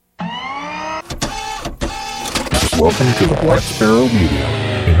Welcome to the Black Sparrow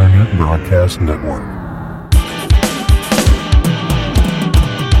Media Internet Broadcast Network.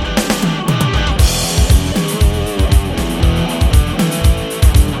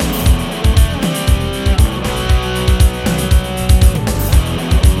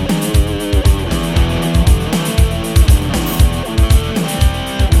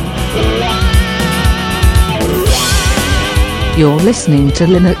 You're listening to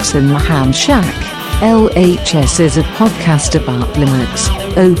Linux in the Ham Shack. LHS is a podcast about Linux,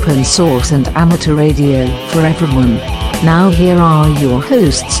 open source and amateur radio for everyone. Now here are your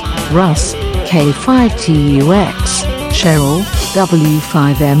hosts, Russ, K5TUX, Cheryl,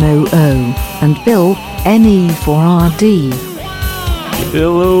 W5MOO, and Bill, NE4RD.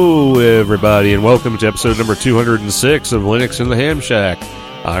 Hello everybody and welcome to episode number 206 of Linux in the Ham Shack.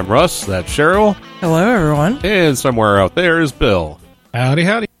 I'm Russ, that's Cheryl. Hello, everyone. And somewhere out there is Bill. Howdy,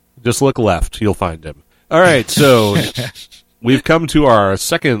 howdy. Just look left, you'll find him. All right, so we've come to our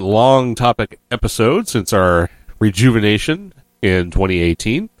second long topic episode since our rejuvenation in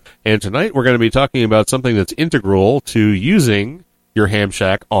 2018. And tonight we're going to be talking about something that's integral to using your Ham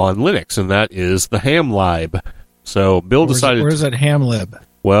Shack on Linux, and that is the HamLib. So Bill decided... Where's that HamLib?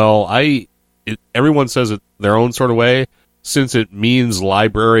 Well, everyone says it their own sort of way. Since it means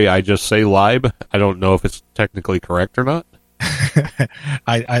library, I just say lib. I don't know if it's technically correct or not.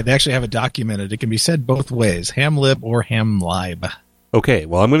 I actually have it documented. It can be said both ways, HamLib or HamLib. Okay,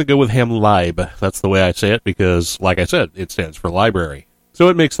 well, I'm going to go with HamLib. That's the way I say it because, like I said, it stands for library. So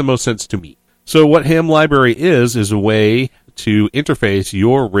it makes the most sense to me. So what HamLibrary is a way to interface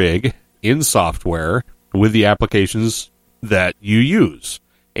your rig in software with the applications that you use.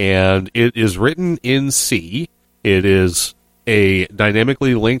 And it is written in C. It is a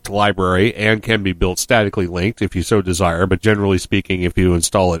dynamically linked library and can be built statically linked if you so desire, but generally speaking, if you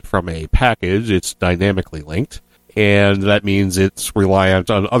install it from a package, it's dynamically linked. And that means it's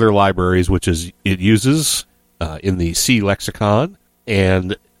reliant on other libraries, which is it uses in the C lexicon,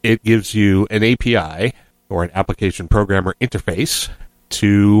 and it gives you an API, or an application programmer interface,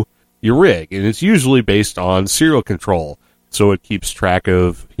 to your rig. And it's usually based on serial control. So it keeps track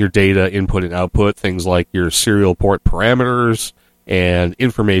of your data input and output, things like your serial port parameters and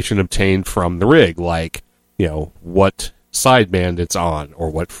information obtained from the rig, like, you know, what sideband it's on or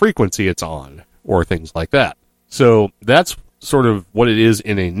what frequency it's on or things like that. So that's sort of what it is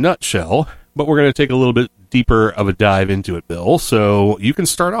in a nutshell, but we're going to take a little bit deeper of a dive into it, Bill. So you can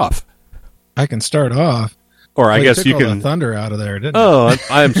start off. I can start off. Or I guess you can... the thunder out of there, didn't Oh,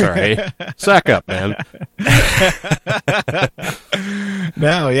 I'm sorry. Sack up, man.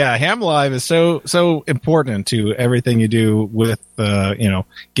 No, yeah, HamLib is so important to everything you do with,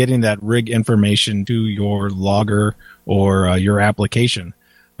 getting that rig information to your logger or your application.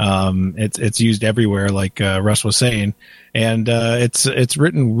 It's used everywhere, like Russ was saying, and it's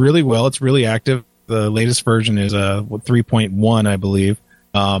written really well. It's really active. The latest version is 3.1, I believe.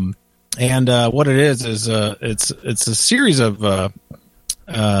 And what it is it's a series of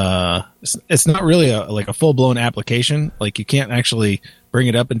it's not really a full blown application. Like you can't actually bring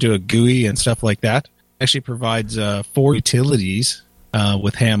it up into a GUI and stuff like that. It actually provides 4 utilities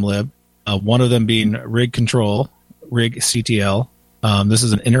with HamLib. One of them being rig control, rig-ctl. This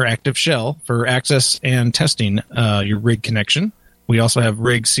is an interactive shell for access and testing your rig connection. We also have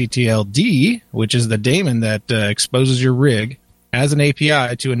rig-ctld, which is the daemon that exposes your rig as an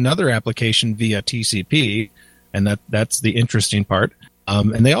API to another application via TCP, and that's the interesting part.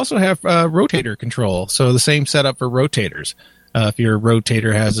 And they also have rotator control, so the same setup for rotators. If your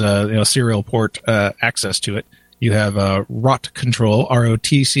rotator has a serial port access to it, you have ROT control,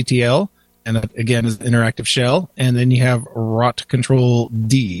 ROTCTL, and that again is the interactive shell. And then you have ROT control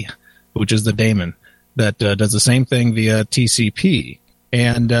D, which is the daemon that does the same thing via TCP.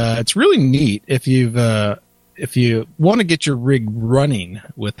 And it's really neat if you want to get your rig running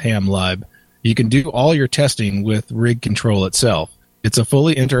with HamLib, you can do all your testing with rig control itself. It's a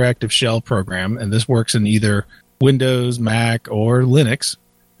fully interactive shell program, and this works in either Windows, Mac, or Linux.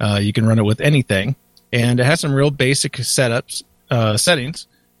 You can run it with anything, and it has some real basic settings.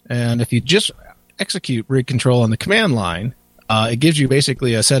 And if you just execute rig control on the command line, it gives you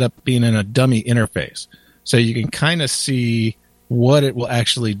basically a setup being in a dummy interface. So you can kind of see what it will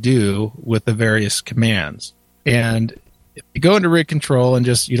actually do with the various commands. And if you go into rig control and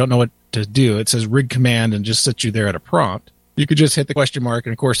you don't know what to do, it says rig command and just sits you there at a prompt. You could just hit the question mark,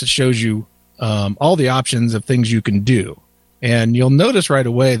 and of course it shows you all the options of things you can do. And you'll notice right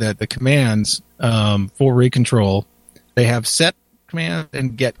away that the commands for rig control, they have set commands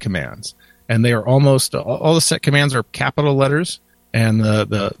and get commands. And they are almost, all the set commands are capital letters. and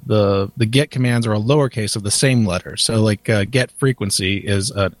the get commands are a lowercase of the same letter. So like get frequency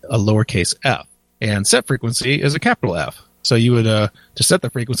is a lowercase f, and set frequency is a capital F. So you would to set the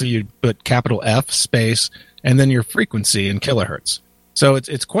frequency, you'd put capital F space and then your frequency in kilohertz. So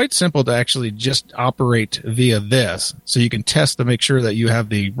it's quite simple to actually just operate via this, so you can test to make sure that you have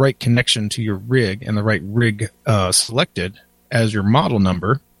the right connection to your rig and the right rig selected as your model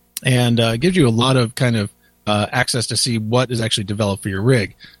number, and it gives you a lot of kind of access to see what is actually developed for your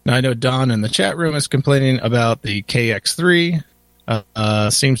rig. Now, I know Don in the chat room is complaining about the KX3.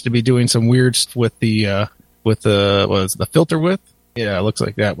 Seems to be doing some weird with the filter width. Yeah, it looks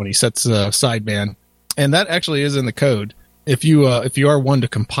like that when he sets sideband, and that actually is in the code. If you are one to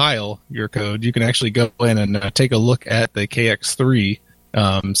compile your code, you can actually go in and take a look at the KX3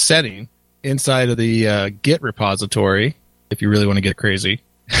 setting inside of the Git repository if you really want to get crazy.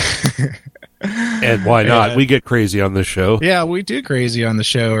 And why not? We get crazy on this show. Yeah, we do crazy on the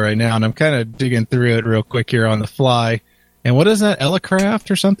show right now, and I'm kind of digging through it real quick here on the fly. And what is that, Elecraft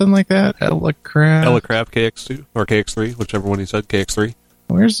or something like that? Elecraft KX2 or KX3, whichever one you said, KX3.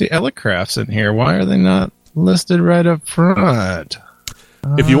 Where's the Elecrafts in here? Why are they not listed right up front?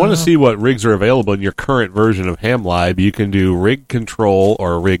 If you want to see what rigs are available in your current version of HamLib, you can do rig control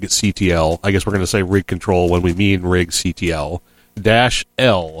or rig CTL. I guess we're going to say rig control when we mean rig CTL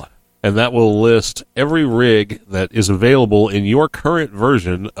 -L, and that will list every rig that is available in your current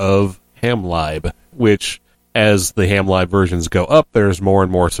version of HamLib, which, as the HamLib versions go up, there's more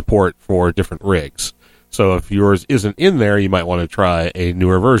and more support for different rigs. So if yours isn't in there, you might want to try a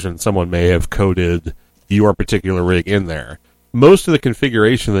newer version. Someone may have coded your particular rig in there. Most of the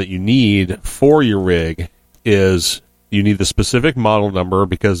configuration that you need for your rig is you need the specific model number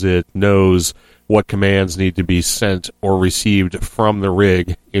because it knows what commands need to be sent or received from the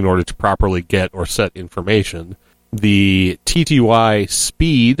rig in order to properly get or set information. The TTY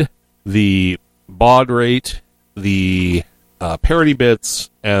speed, the baud rate, the parity bits,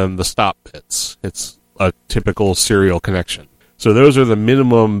 and the stop bits. It's a typical serial connection. So those are the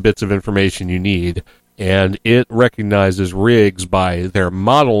minimum bits of information you need, and it recognizes rigs by their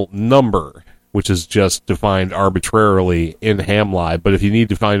model number, which is just defined arbitrarily in HamLib. But if you need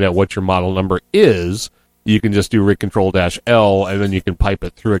to find out what your model number is, you can just do rig control -L, and then you can pipe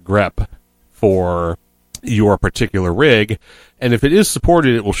it through a grep for your particular rig. And if it is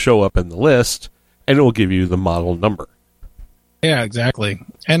supported, it will show up in the list, and it will give you the model number. Yeah, exactly.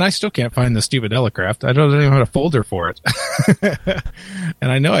 And I still can't find the stupid Elecraft. I don't even have a folder for it.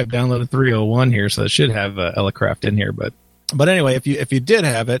 And I know I've downloaded 301 here, so it should have Elecraft in here. But anyway, if you did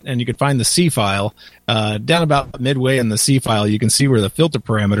have it and you could find the C file, down about midway in the C file, you can see where the filter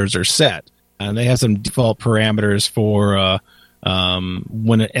parameters are set. And they have some default parameters for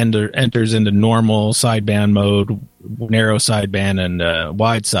when it enters into normal sideband mode, narrow sideband, and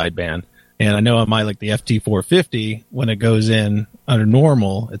wide sideband. And I know on my, like the FT450, when it goes in under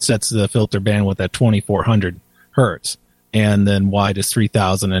normal, it sets the filter bandwidth at 2400 hertz. And then wide is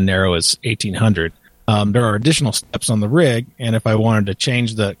 3000 and narrow is 1800. There are additional steps on the rig, and if I wanted to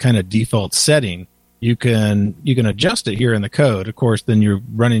change the kind of default setting, you can adjust it here in the code. Of course, then you're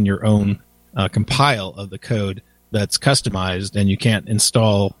running your own compile of the code that's customized, and you can't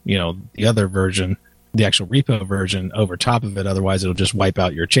install, the other version, the actual repo version, over top of it. Otherwise, it'll just wipe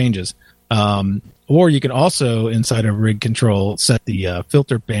out your changes. Or you can also, inside of rig control, set the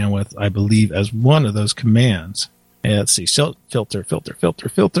filter bandwidth, I believe, as one of those commands. And let's see, filter.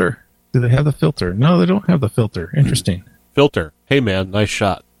 Do they have the filter? No, they don't have the filter. Interesting. Filter. Hey, man, nice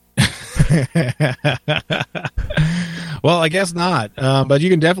shot. Well, I guess not. But you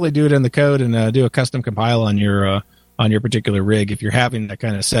can definitely do it in the code and do a custom compile on your particular rig. If you're having that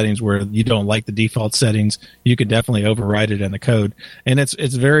kind of settings where you don't like the default settings, you can definitely override it in the code. And it's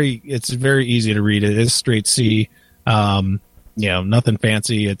very easy to read. It is straight C. Nothing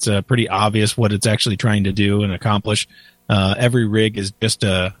fancy. It's pretty obvious what it's actually trying to do and accomplish. Every rig is just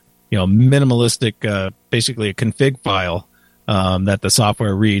a minimalistic, basically a config file that the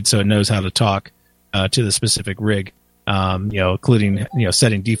software reads, so it knows how to talk to the specific rig. Including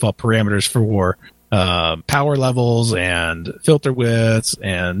setting default parameters for power levels and filter widths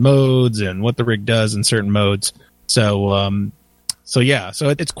and modes and what the rig does in certain modes. So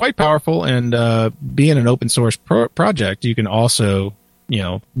it's quite powerful. And being an open source project, you can also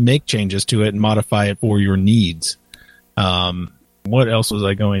make changes to it and modify it for your needs. What else was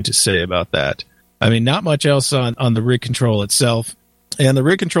I going to say about that? I mean, not much else on the rig control itself. And the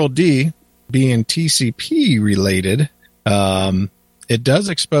rig control D, being TCP related, it does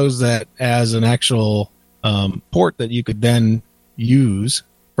expose that as an actual port that you could then use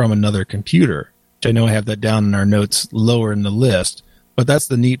from another computer. which I know I have that down in our notes lower in the list. But that's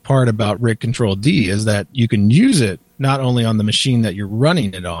the neat part about Rig Control D, is that you can use it not only on the machine that you're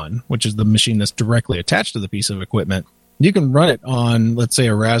running it on, which is the machine that's directly attached to the piece of equipment. You can run it on, let's say,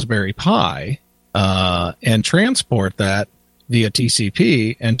 a Raspberry Pi and transport that via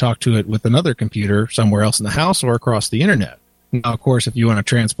TCP and talk to it with another computer somewhere else in the house or across the internet. Now, of course, if you want to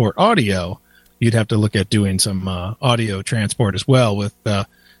transport audio, you'd have to look at doing some audio transport as well with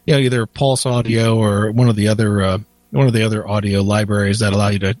either Pulse Audio or one of the other audio libraries that allow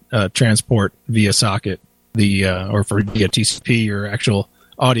you to transport via socket or via TCP your actual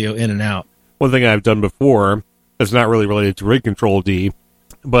audio in and out. One thing I've done before that's not really related to Rig Control D,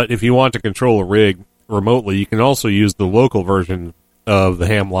 but if you want to control a rig remotely, you can also use the local version of the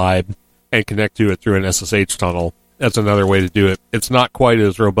HamLib and connect to it through an SSH tunnel. That's another way to do it. It's not quite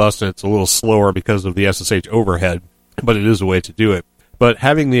as robust, and it's a little slower because of the SSH overhead, but it is a way to do it. But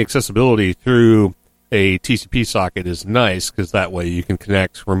having the accessibility through a TCP socket is nice, because that way you can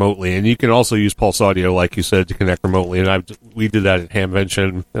connect remotely. And you can also use Pulse Audio, like you said, to connect remotely. And we did that at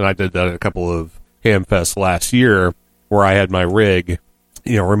Hamvention, and I did that at a couple of Hamfests last year, where I had my rig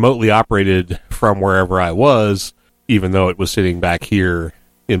remotely operated from wherever I was, even though it was sitting back here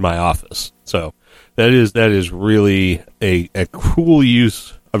in my office. So that is really a cool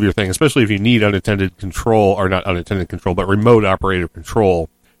use of your thing, especially if you need unintended control, or not unintended control, but remote operative control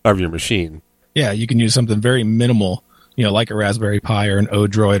of your machine. Yeah, you can use something very minimal, like a Raspberry Pi or an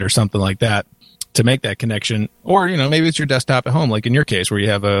Odroid or something like that to make that connection. Or, maybe it's your desktop at home, like in your case, where you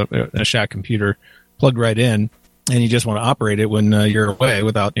have a shack computer plugged right in, and you just want to operate it when you're away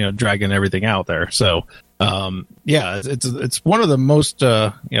without dragging everything out there. So it's one of the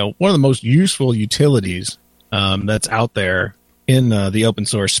most useful utilities that's out there in the open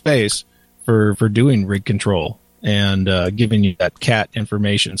source space for doing rig control and giving you that CAT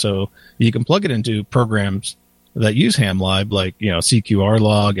information. So you can plug it into programs that use HamLib, like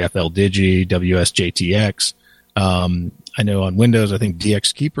CQRlog, FLDigi, WSJTX. I know on Windows, I think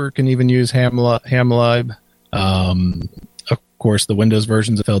DXKeeper can even use HamLib. Of course, the Windows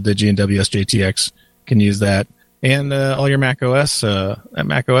versions of FLDigi and WSJTX can use that, and all your Mac OS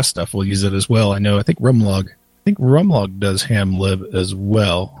stuff will use it as well. I think Rumlog does HamLib as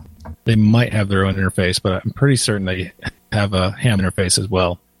well. They might have their own interface, but I'm pretty certain they have a Ham interface as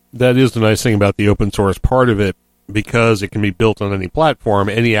well. That is the nice thing about the open source part of it, because it can be built on any platform.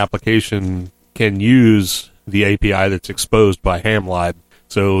 Any application can use the API that's exposed by HamLib.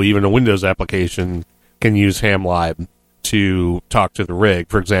 So even a Windows application can use HamLib to talk to the rig.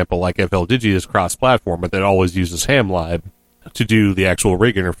 For example, like FLDigi is cross-platform, but that always uses HamLib to do the actual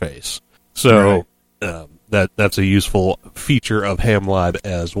rig interface. So that's a useful feature of HamLib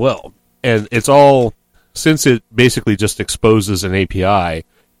as well. And it's all, since it basically just exposes an API,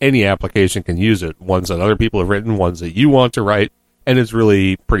 any application can use it. Ones that other people have written, ones that you want to write, and it's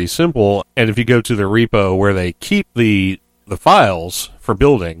really pretty simple. And if you go to the repo where they keep the files for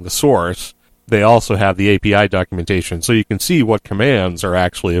building, the source, they also have the API documentation, so you can see what commands are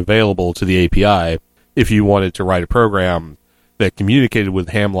actually available to the API if you wanted to write a program that communicated with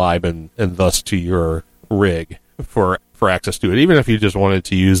HamLib and thus to your rig for access to it. Even if you just wanted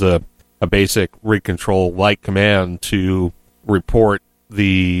to use a basic rig control like command to report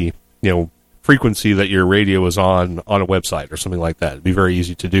the frequency that your radio is on a website or something like that, it'd be very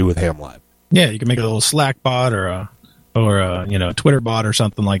easy to do with HamLib. Yeah, you can make a little Slack bot or a Twitter bot or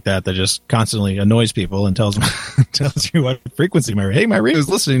something like that just constantly annoys people and tells you what frequency my radio is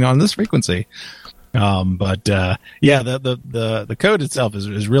listening on this frequency. The code itself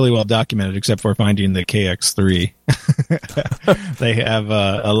is really well documented, except for finding the KX3. They have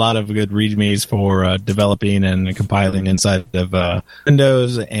a lot of good readmes for developing and compiling inside of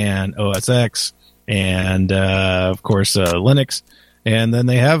Windows and OS X and of course Linux. And then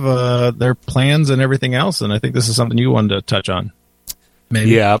they have their plans and everything else, and I think this is something you wanted to touch on.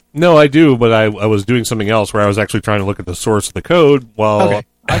 Maybe. Yeah, no, I do, but I was doing something else where I was actually trying to look at the source of the code while... Okay.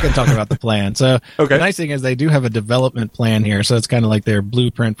 I can talk about the plan. So The nice thing is they do have a development plan here, so it's kind of like their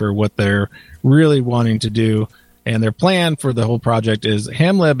blueprint for what they're really wanting to do. And their plan for the whole project is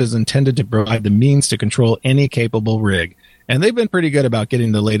HamLib is intended to provide the means to control any capable rig. And they've been pretty good about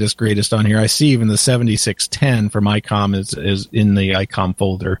getting the latest, greatest on here. I see even the 7610 from ICOM is in the ICOM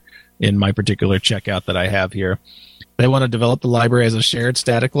folder in my particular checkout that I have here. They want to develop the library as a shared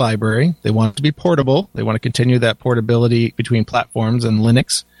static library. They want it to be portable. They want to continue that portability between platforms and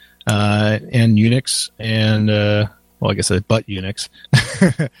Linux and Unix and, I guess but Unix.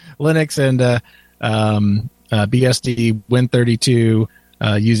 Linux and BSD, Win32,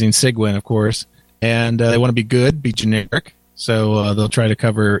 using Cygwin, of course. And they want to be good, be generic. So they'll try to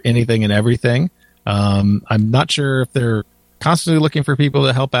cover anything and everything. I'm not sure if they're constantly looking for people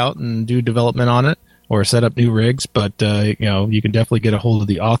to help out and do development on it or set up new rigs, but you can definitely get a hold of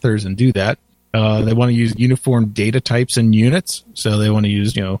the authors and do that. They want to use uniform data types and units, so they want to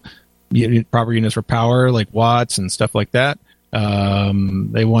use proper units for power like watts and stuff like that.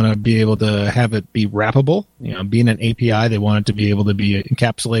 They want to be able to have it be wrappable. Being an API, they want it to be able to be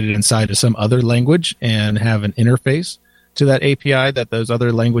encapsulated inside of some other language and have an interface to that API that those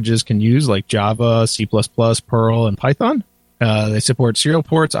other languages can use, like Java, C++, Perl, and Python. They support serial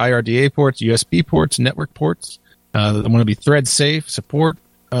ports, IRDA ports, USB ports, network ports. They want to be thread safe, support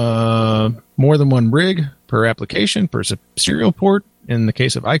more than one rig per application, per serial port in the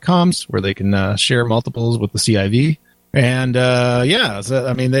case of ICOMs, where they can share multiples with the CIV. And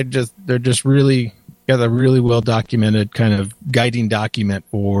they're just really got a really well documented kind of guiding document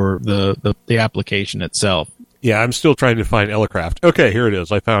for the application itself. Yeah, I'm still trying to find Elecraft. Okay, here it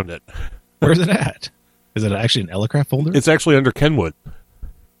is. I found it. Where's it at? Is it actually an Elecraft folder? It's actually under Kenwood.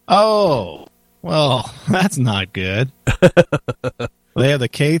 Oh, well, that's not good. They have the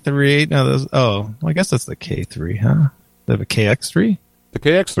K3. No, I guess that's the K3, huh? They have a KX3? The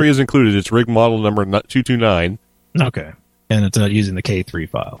KX3 is included. It's rig model number 229. Okay. And it's not using the K3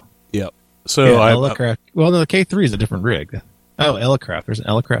 file. Yep. So Elecraft. Well, no, the K3 is a different rig. Oh, Elecraft. There's an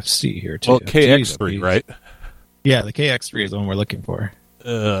Elecraft C here, too. Well, KX3, right? Yeah, the KX3 is the one we're looking for.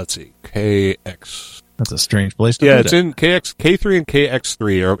 Let's see. KX. That's a strange place to put it. It's in K3 and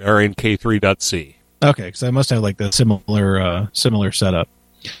KX3 are in K3.C. Okay, so I must have like the similar setup.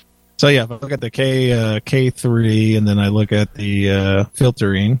 So yeah, if I look at the K3 and then I look at the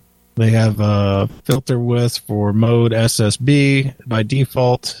filtering, they have a filter width for mode SSB. By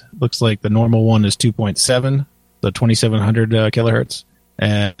default, looks like the normal one is 2.7, the 2700 kilohertz,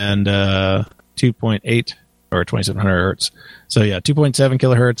 and 2.8 or 2700 hertz. So yeah, 2.7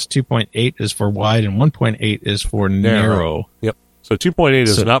 kilohertz, 2.8 is for wide, and 1.8 is for narrow. Yep. So 2.8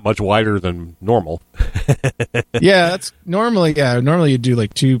 is not much wider than normal. Yeah, that's normally you do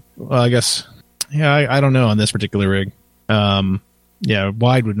like two. I guess. Yeah, I don't know on this particular rig.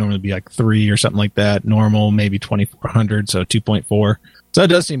 Wide would normally be like 3 or something like that. Normal maybe 2400, so 2.4. So it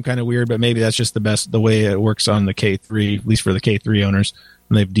does seem kind of weird, but maybe that's just the way it works on the K3, at least for the K3 owners,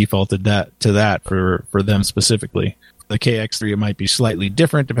 and they've defaulted to that for them specifically. The KX3 it might be slightly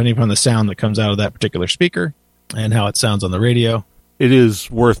different depending upon the sound that comes out of that particular speaker and how it sounds on the radio. It is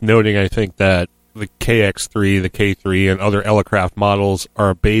worth noting, I think, that the KX3, the K3, and other Elecraft models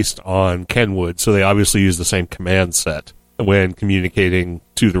are based on Kenwood, so they obviously use the same command set when communicating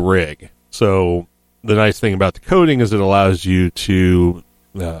to the rig. So the nice thing about the coding is it allows you to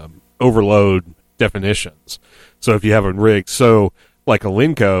overload definitions. So if you have a rig, so like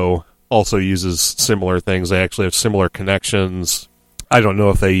Alinco also uses similar things. They actually have similar connections. I don't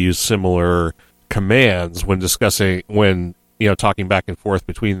know if they use similar commands when talking back and forth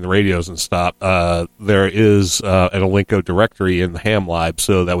between the radios and stuff. There is an Alinco directory in the ham lib,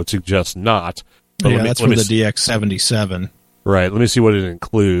 so that would suggest not. But that's for the DX77. Right, let me see what it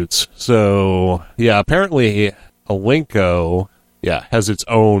includes. So, yeah, apparently Alinco, has its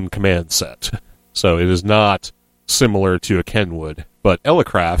own command set. So it is not similar to a Kenwood, but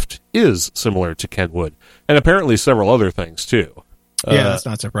Elecraft is similar to Kenwood, and apparently several other things, too. Yeah, that's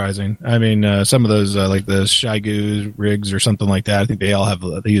not surprising. I mean, some of those, like the Shigu rigs or something like that, I think they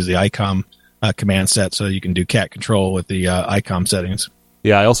use the ICOM command set, so you can do cat control with the ICOM settings.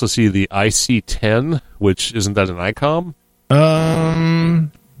 Yeah, I also see the IC10, which isn't that an ICOM?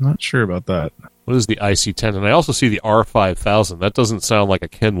 Not sure about that. What is the IC10? And I also see the R5000. That doesn't sound like a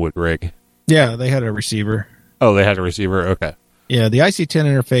Kenwood rig. Yeah, they had a receiver. Oh, they had a receiver? Okay. Yeah, the IC10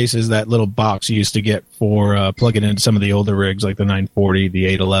 interface is that little box you used to get for plugging into some of the older rigs, like the 940, the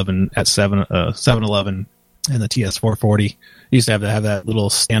 811 at 711, and the TS440. You used to have that little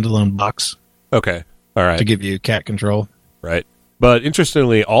standalone box. Okay, all right. To give you cat control. Right. But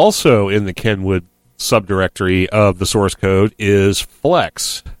interestingly, also in the Kenwood subdirectory of the source code is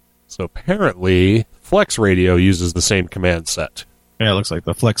Flex. So apparently, Flex Radio uses the same command set. Yeah, it looks like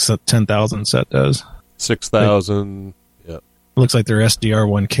the Flex 10,000 set does. 6,000... Looks like their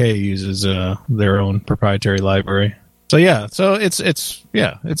SDR1K uses their own proprietary library. So it's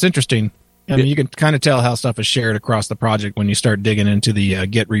interesting. I mean, you can kind of tell how stuff is shared across the project when you start digging into the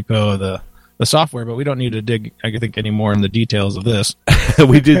Git repo of the software, but we don't need to dig, I think, any more in the details of this.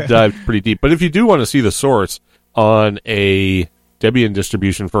 We did dive pretty deep. But if you do want to see the source on a Debian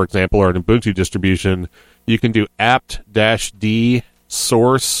distribution, for example, or an Ubuntu distribution, you can do apt-d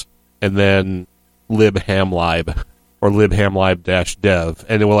source and then libhamlib. Or libhamlib-dev,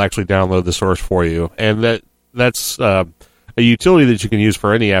 and it will actually download the source for you. And that's a utility that you can use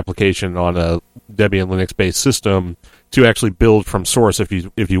for any application on a Debian Linux-based system to actually build from source if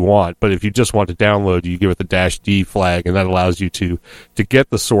you want. But if you just want to download, you give it the -D flag, and that allows you to get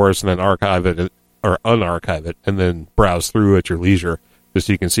the source and then archive it or unarchive it, and then browse through at your leisure, just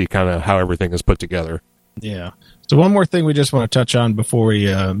so you can see kind of how everything is put together. Yeah. So one more thing we just want to touch on before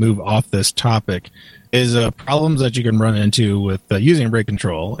we move off this topic is problems that you can run into with using rig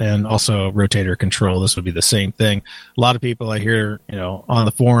control and also rotator control. This would be the same thing. A lot of people I hear, on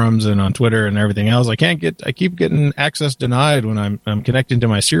the forums and on Twitter and everything else, I keep getting access denied when I'm connecting to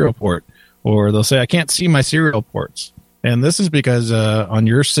my serial port, or they'll say I can't see my serial ports. And this is because on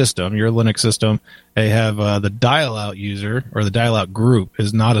your system, your Linux system, they have the dial-out user or the dial-out group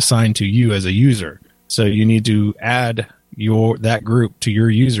is not assigned to you as a user. So you need to add that group to your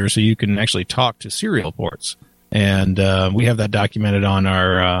user so you can actually talk to serial ports. And we have that documented on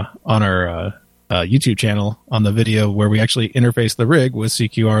our YouTube channel on the video where we actually interface the rig with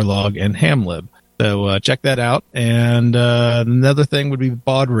CQR log and hamlib. So check that out. And another thing would be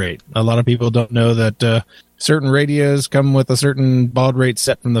baud rate. A lot of people don't know that certain radios come with a certain baud rate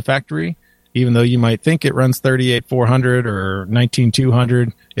set from the factory. Even though you might think it runs 38400 or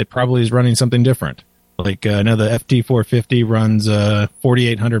 19200, it probably is running something different. Like I know the FT450 runs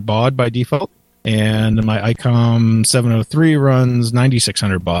 4800 baud by default, and my ICOM 703 runs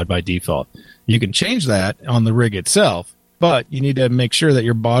 9600 baud by default. You can change that on the rig itself, but you need to make sure that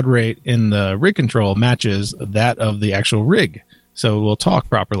your baud rate in the rig control matches that of the actual rig, so it will talk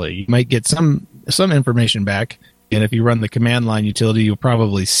properly. You might get some information back, and if you run the command line utility, you'll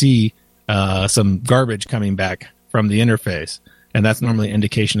probably see some garbage coming back from the interface, and that's normally an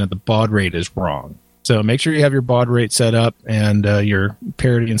indication that the baud rate is wrong. So make sure you have your baud rate set up and your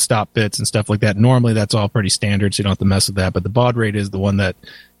parity and stop bits and stuff like that. Normally that's all pretty standard, so you don't have to mess with that. But the baud rate is the one that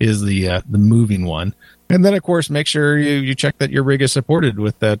is the moving one. And then, of course, make sure you check that your rig is supported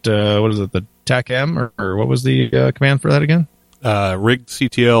with that, the TAC-M, or what was the command for that again? Rig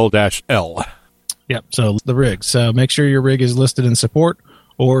CTL-L. Yep, so the rig. So make sure your rig is listed in support,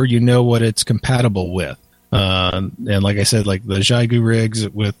 or you know what it's compatible with. And like I said, like the Xiegu rigs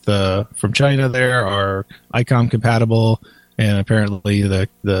with from China there are ICOM compatible, and apparently the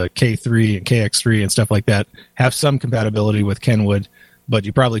K3 and KX3 and stuff like that have some compatibility with Kenwood, but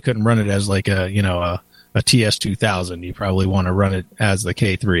you probably couldn't run it as like a TS2000. You probably want to run it as the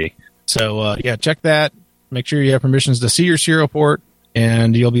K3. So check that. Make sure you have permissions to see your serial port,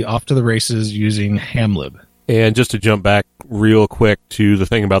 and you'll be off to the races using hamlib. And just to jump back real quick to the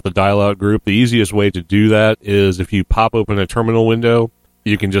thing about the dial-out group, the easiest way to do that is if you pop open a terminal window,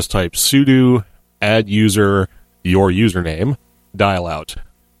 you can just type sudo add user, your username, dial-out,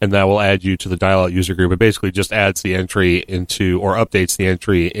 and that will add you to the dial-out user group. It basically just adds the entry into, or updates the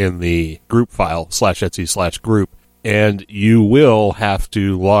entry in the group file, /etc/group, and you will have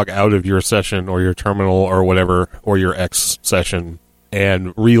to log out of your session or your terminal or whatever, or your X session,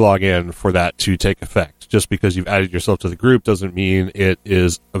 and re-log in for that to take effect. Just because you've added yourself to the group doesn't mean it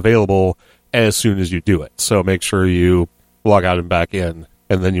is available as soon as you do it. So make sure you log out and back in,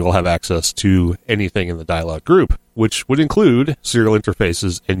 and then you will have access to anything in the dial-out group, which would include serial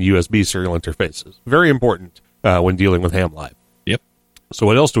interfaces and USB serial interfaces. Very important when dealing with hamlib. Yep. So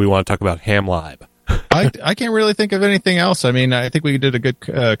what else do we want to talk about hamlib? I can't really think of anything else. I mean, I think we did a good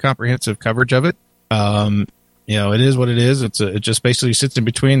comprehensive coverage of it. It is what it is. It just basically sits in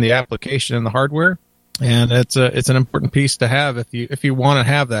between the application and the hardware. And it's an important piece to have if you want to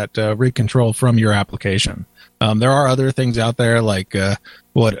have that rig control from your application. There are other things out there like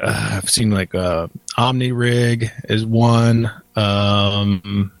I've seen, like OmniRig is one.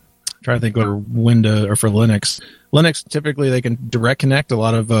 Trying to think what Windows or for Linux. Linux, typically they can direct connect. A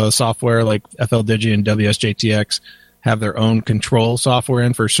lot of software like FLDigi and WSJTX have their own control software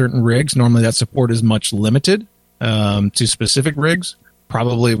in for certain rigs. Normally that support is much limited to specific rigs.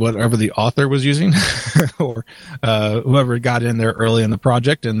 Probably whatever the author was using or whoever got in there early in the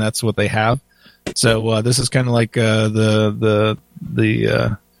project, and that's what they have. So this is kind of like the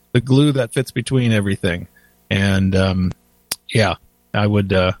glue that fits between everything. And I would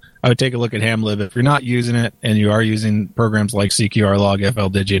take a look at hamlib. If you're not using it and you are using programs like CQR log,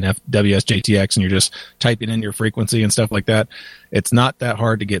 FLDigi, and WSJTX, and you're just typing in your frequency and stuff like that, it's not that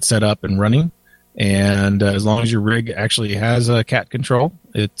hard to get set up and running. And as long as your rig actually has a cat control,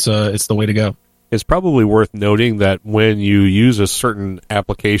 it's the way to go. It's probably worth noting that when you use a certain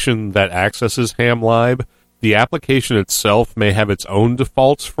application that accesses hamlib, the application itself may have its own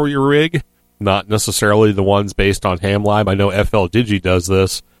defaults for your rig, not necessarily the ones based on hamlib. I know FLDigi does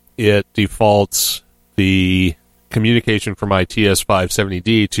this. It defaults the communication from my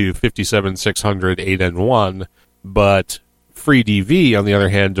TS570D to 57600 8N1, but Free DV, on the other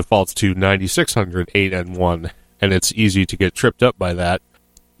hand, defaults to 9600 8N1, and it's easy to get tripped up by that.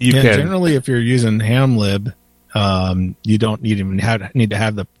 Generally, if you're using HamLib, you don't need to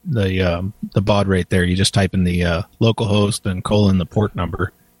have the baud rate there. You just type in the localhost and colon the port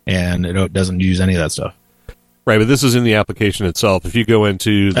number, and it doesn't use any of that stuff. Right, but this is in the application itself. If you go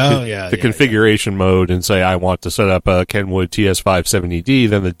into the configuration mode and say, I want to set up a Kenwood TS570D,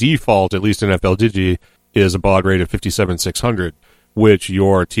 then the default, at least in FLDigi, is a baud rate of 57600, which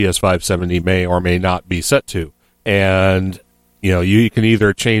your TS570 may or may not be set to. And, you can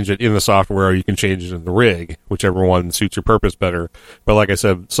either change it in the software or you can change it in the rig, whichever one suits your purpose better. But like I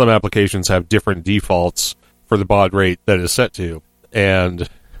said, some applications have different defaults for the baud rate that is set to. And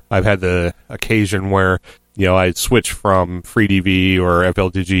I've had the occasion where I'd switch from FreeDV or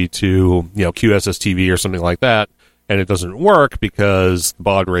FLDigi to, QSSTV or something like that, and it doesn't work because the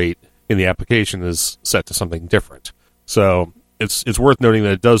baud rate in the application is set to something different. So it's worth noting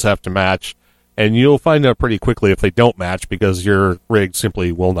that it does have to match, and you'll find out pretty quickly if they don't match because your rig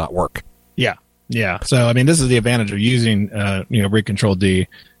simply will not work. Yeah. So, this is the advantage of using, Rig Control D,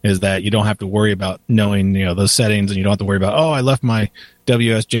 is that you don't have to worry about knowing, those settings, and you don't have to worry about, I left my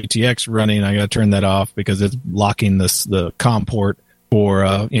WSJTX running, I got to turn that off because it's locking the COM port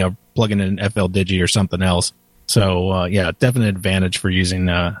for, plugging in FLDigi or something else. So, definite advantage for using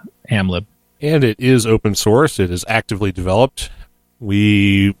HamLib. And it is open source. It is actively developed.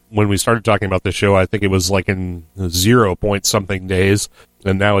 When we started talking about this show, I think it was like in 0 point something days,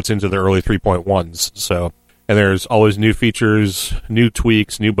 and now it's into the early 3.1s. So, and there's always new features, new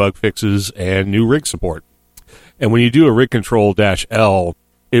tweaks, new bug fixes, and new rig support. And when you do a rig control-L,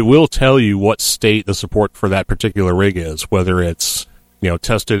 it will tell you what state the support for that particular rig is, whether it's,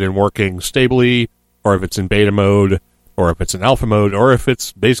 tested and working stably, or if it's in beta mode, or if it's in alpha mode, or if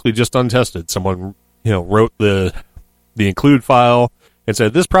it's basically just untested. Someone, wrote the include file and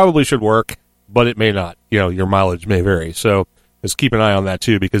said, this probably should work, but it may not. Your mileage may vary. So just keep an eye on that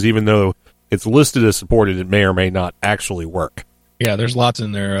too, because even though it's listed as supported, it may or may not actually work. Yeah, there's lots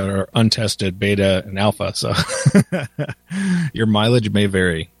in there that are untested, beta and alpha, so your mileage may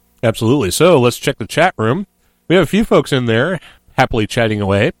vary. Absolutely. So let's check the chat room. We have a few folks in there happily chatting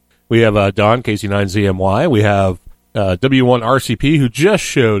away. We have Don, KC9ZMY. We have W1RCP, who just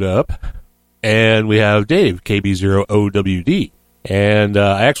showed up. And we have Dave, KB0OWD. And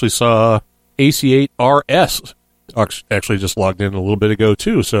I actually saw AC8RS actually just logged in a little bit ago,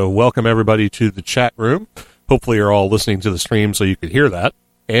 too. So welcome, everybody, to the chat room. Hopefully you're all listening to the stream so you could hear that.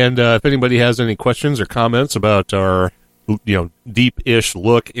 And if anybody has any questions or comments about our deep-ish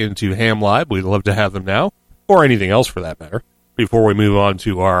look into HamLib, we'd love to have them now, or anything else for that matter, before we move on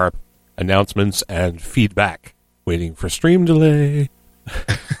to our announcements and feedback. Waiting for stream delay.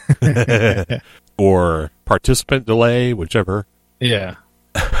 Or participant delay, whichever. Yeah.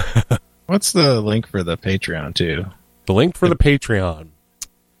 What's the link for the Patreon, too? The link for the Patreon.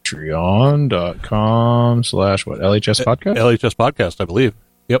 Patreon.com/what? LHS Podcast? LHS Podcast, I believe.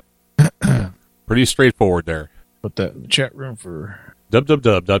 Yep. Pretty straightforward there. Put that in the chat room for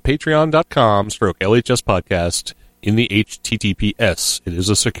www.patreon.com/LHS Podcast in the HTTPS. It is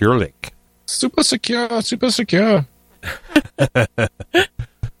a secure link. Super secure.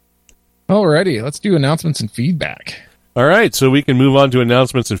 Alrighty, let's do announcements and feedback. All right, so we can move on to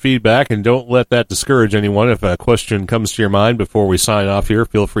announcements and feedback, and don't let that discourage anyone. If a question comes to your mind before we sign off here,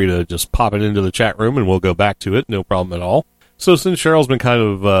 feel free to just pop it into the chat room, and we'll go back to it. No problem at all. So since Cheryl's been kind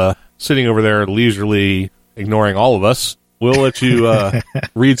of sitting over there leisurely ignoring all of us, we'll let you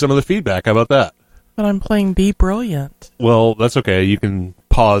read some of the feedback. How about that? But I'm playing Be Brilliant. Well, that's okay. You can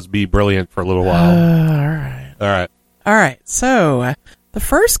pause Be Brilliant for a little while. All right. So the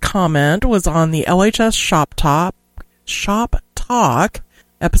first comment was on the LHS Shop Talk,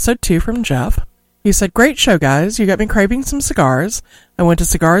 episode 2 from Jeff. He said, "Great show, guys. You got me craving some cigars. I went to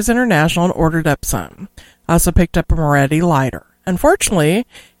Cigars International and ordered up some. I also picked up a Moretti lighter. Unfortunately,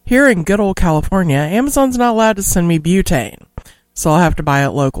 here in good old California, Amazon's not allowed to send me butane, so I'll have to buy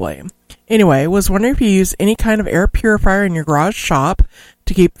it locally. Anyway, was wondering if you use any kind of air purifier in your garage shop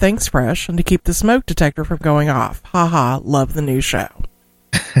to keep things fresh and to keep the smoke detector from going off. Haha, love the new show."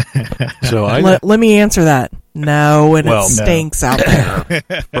 So let me answer that. No, and it stinks out there.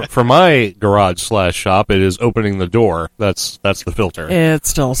 For my garage/shop, it is opening the door. That's the filter. It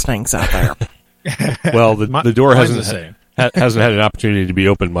still stinks out there. Well, the door hasn't had an opportunity to be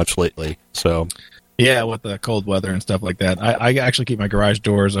opened much lately. So Yeah, with the cold weather and stuff like that. I actually keep my garage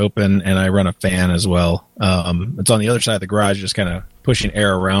doors open, and I run a fan as well. It's on the other side of the garage, just kind of pushing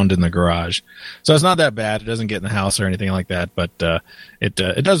air around in the garage. So it's not that bad. It doesn't get in the house or anything like that, but it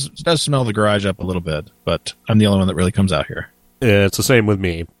does smell the garage up a little bit. But I'm the only one that really comes out here. Yeah, it's the same with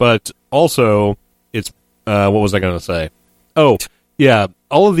me. But also, it's what was I going to say? Oh, yeah.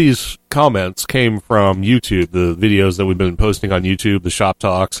 All of these comments came from YouTube, the videos that we've been posting on YouTube, the shop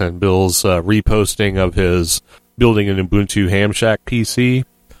talks, and Bill's reposting of his building an Ubuntu Ham Shack PC.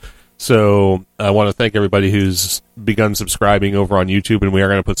 So I want to thank everybody who's begun subscribing over on YouTube, and we are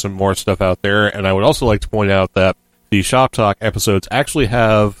going to put some more stuff out there. And I would also like to point out that the shop talk episodes actually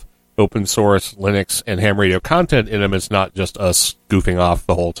have open source Linux and ham radio content in them. It's not just us goofing off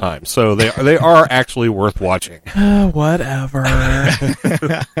the whole time. So they are actually worth watching. Whatever.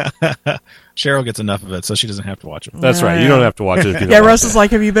 Cheryl gets enough of it, so she doesn't have to watch them. That's right. You don't have to watch it if you don't Yeah, want Russ to. is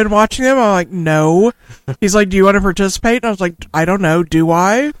like, have you been watching them? I'm like, no. He's like, do you want to participate? And I was like, I don't know. Do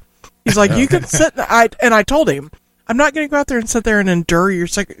I? He's like, you can sit. And I told him, I'm not going to go out there and sit there and endure your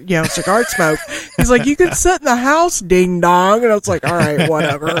cigar smoke. He's like, you can sit in the house, ding dong. And I was like, all right,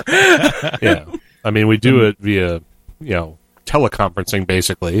 whatever. Yeah. I mean, we do it via, teleconferencing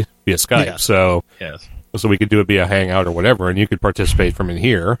basically via Skype. Yeah. So we could do it via Hangout or whatever, and you could participate from in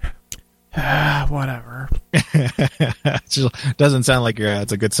here. Whatever. It just doesn't sound like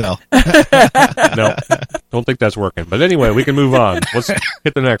it's a good sell. No, don't think that's working. But anyway, we can move on. Let's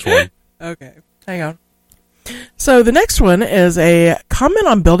hit the next one. Okay, hang on. So the next one is a comment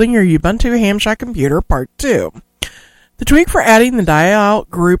on building your Ubuntu Ham Shack computer, part 2. The tweak for adding the dial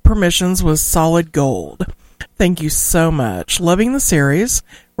group permissions was solid gold. Thank you so much. Loving the series.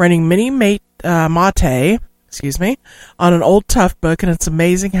 Running Mini Mate on an old Toughbook, and it's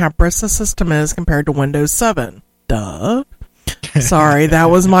amazing how brisk the system is compared to Windows 7. Duh. Sorry, that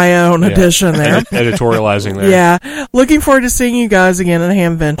was my own addition there. Editorializing there. Yeah. Looking forward to seeing you guys again at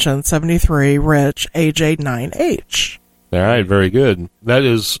Hamvention 73, Rich, AJ9H. All right, very good.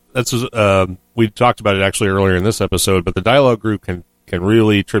 That's we talked about it actually earlier in this episode, but the dialogue group can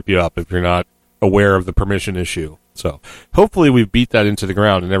really trip you up if you're not aware of the permission issue. So hopefully we've beat that into the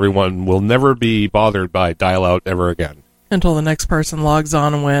ground and everyone will never be bothered by dial out ever again. Until the next person logs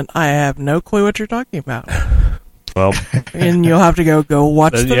on and went, I have no clue what you're talking about. Well, and you'll have to go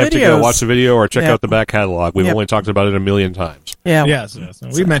watch the videos. You have to go watch the video or check Yep. out the back catalog. We've Yep. only talked about it a million times. Yeah. Yes.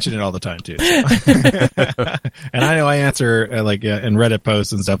 We mention it all the time too. And I know I answer in Reddit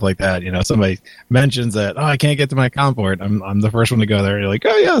posts and stuff like that. Somebody mentions that, I can't get to my COM port. I'm the first one to go there. You're like,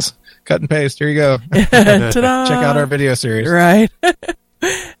 oh yes, cut and paste. Here you go. Ta-da! Check out our video series. Right.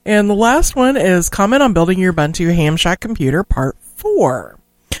 And the last one is comment on building your Ubuntu Ham Shack computer, part 4.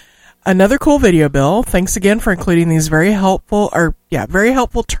 Another cool video, Bill. Thanks again for including these very helpful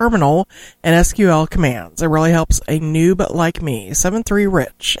terminal and SQL commands. It really helps a noob like me. 73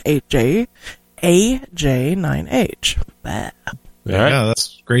 Rich, AJ9H. All right. Yeah,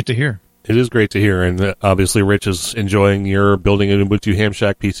 that's great to hear. It is great to hear, and obviously Rich is enjoying your building an Ubuntu Ham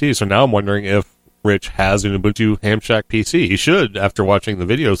Shack PC, so now I'm wondering if Rich has an Ubuntu Ham Shack PC. He should, after watching the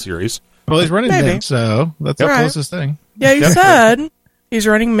video series. Well, he's running Maybe. Mint, so that's the Right. closest thing. Yeah, you said he's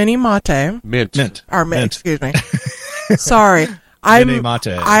running Mini Mate. Mint. Or Mint. excuse me. Sorry. Mini Mate.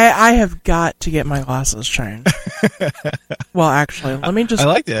 I have got to get my glasses changed. Well, actually, let me just... I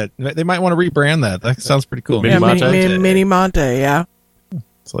like that. They might want to rebrand that. That sounds pretty cool. Mini Mate? Mini Mate, yeah.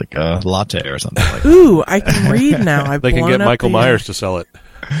 It's like a latte or something like that. Ooh, I can read now. I've They can blown get up Michael the, Myers to sell it.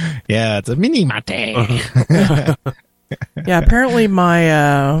 Yeah, it's a mini mate. Yeah, apparently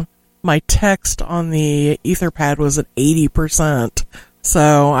my text on the Etherpad was at 80%,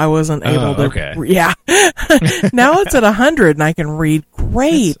 so I wasn't able to. Okay. Yeah. Now it's at 100, and I can read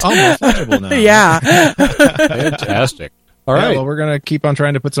great. It's almost legible now. Yeah. Fantastic. All Yeah, right. well, we're going to keep on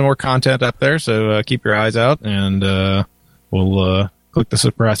trying to put some more content up there, so keep your eyes out, and we'll click the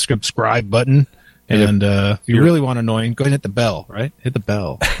subscribe button. And if you really want annoying, go ahead and hit the bell, right? Hit the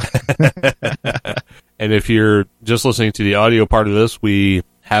bell. And if you're just listening to the audio part of this, we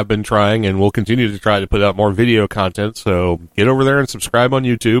have been trying and will continue to try to put out more video content. So get over there and subscribe on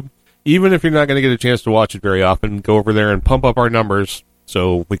YouTube. Even if you're not going to get a chance to watch it very often, go over there and pump up our numbers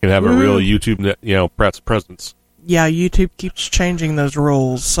so we can have a real YouTube, presence. Yeah, YouTube keeps changing those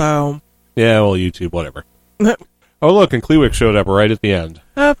rules, so... Yeah, well, YouTube, whatever. Oh, look, and Klewick showed up right at the end.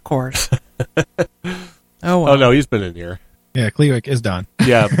 Of course. Oh, well. Oh, no, he's been in here. Yeah, Klewick is done.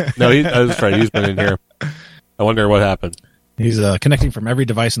 Yeah, no, that's right. He's been in here. I wonder what happened. He's connecting from every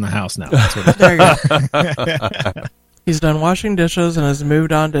device in the house now. That's what There you go. He's done washing dishes and has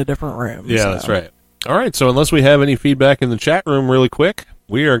moved on to a different room. Yeah, so. that's right. All right, so unless we have any feedback in the chat room really quick,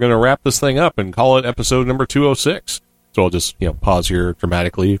 we are going to wrap this thing up and call it episode number 206. So I'll just, pause here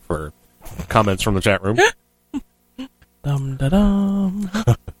dramatically for comments from the chat room. Dum-da-dum.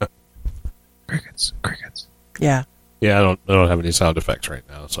 Crickets. Yeah. Yeah, I don't have any sound effects right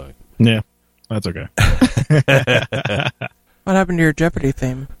now, so. Yeah, that's okay. What happened to your Jeopardy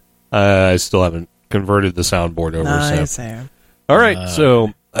theme? I still haven't converted the soundboard over. Nice. So. All right,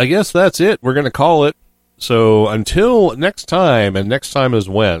 so I guess that's it. We're going to call it. So until next time, and next time is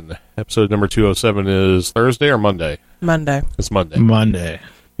when? Episode number 207 is Thursday or Monday? Monday. It's Monday. Monday.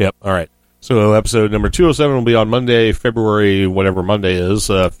 Yep, all right. So episode number 207 will be on Monday, February, whatever Monday is,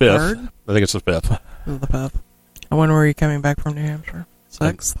 5th. Third? I think it's the 5th. This is the 5th. And when were you coming back from New Hampshire?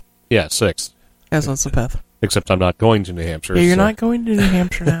 6th? Yeah, 6th. Yes, it's the 5th. Except I'm not going to New Hampshire. Yeah, you're so. not going to New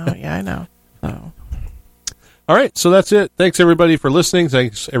Hampshire now. Yeah, I know. So. All right, so that's it. Thanks, everybody, for listening.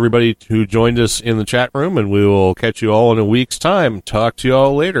 Thanks, everybody who joined us in the chat room, and we will catch you all in a week's time. Talk to you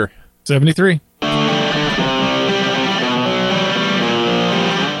all later. 73.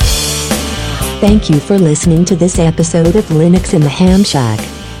 Thank you for listening to this episode of Linux in the Ham Shack.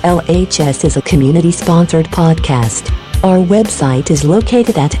 LHS is a community-sponsored podcast. Our website is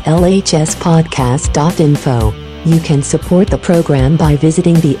located at lhspodcast.info. You can support the program by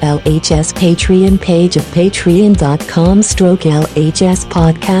visiting the LHS Patreon page of patreon.com/LHS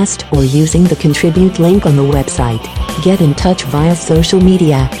podcast or using the contribute link on the website. Get in touch via social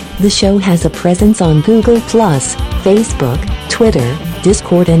media. The show has a presence on Google+, Facebook, Twitter,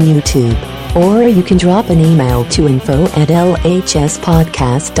 Discord, and YouTube. Or you can drop an email to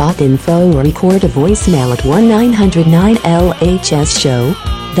info@lhspodcast.info or record a voicemail at 1-900-9-LHS-SHOW.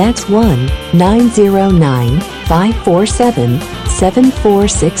 That's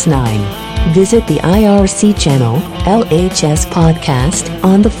 1-909-547-7469. Visit the IRC channel, LHS Podcast,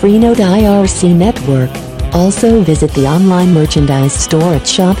 on the Freenode IRC network. Also visit the online merchandise store at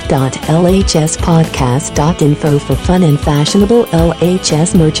shop.lhspodcast.info for fun and fashionable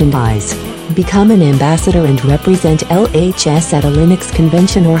LHS merchandise. Become an ambassador and represent LHS at a Linux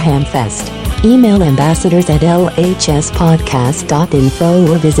convention or Hamfest. Email ambassadors at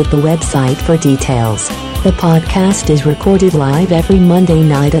lhspodcast.info or visit the website for details. The podcast is recorded live every Monday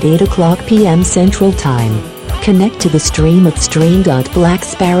night at 8:00 p.m. Central Time. Connect to the stream at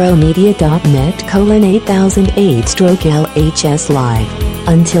stream.blacksparrowmedia.net:8008/LHS Live.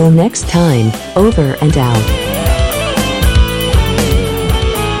 Until next time, over and out.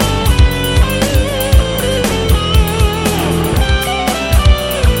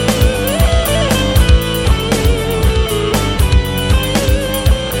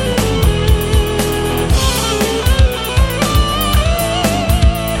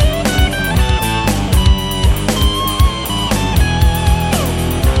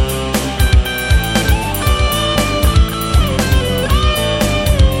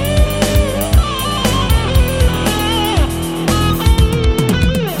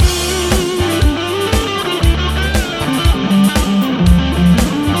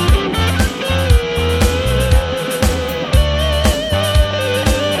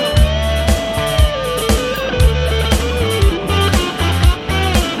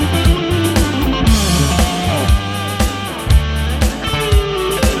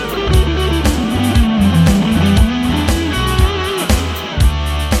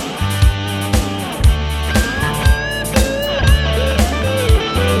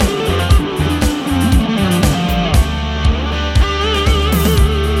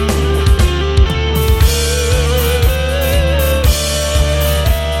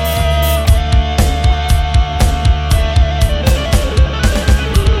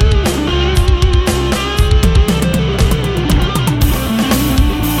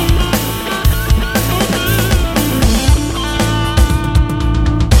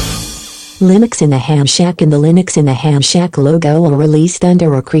 Linux in the Ham Shack and the Linux in the Ham Shack logo are released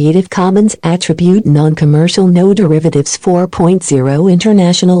under a Creative Commons Attribute Non-Commercial No Derivatives 4.0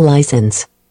 International License.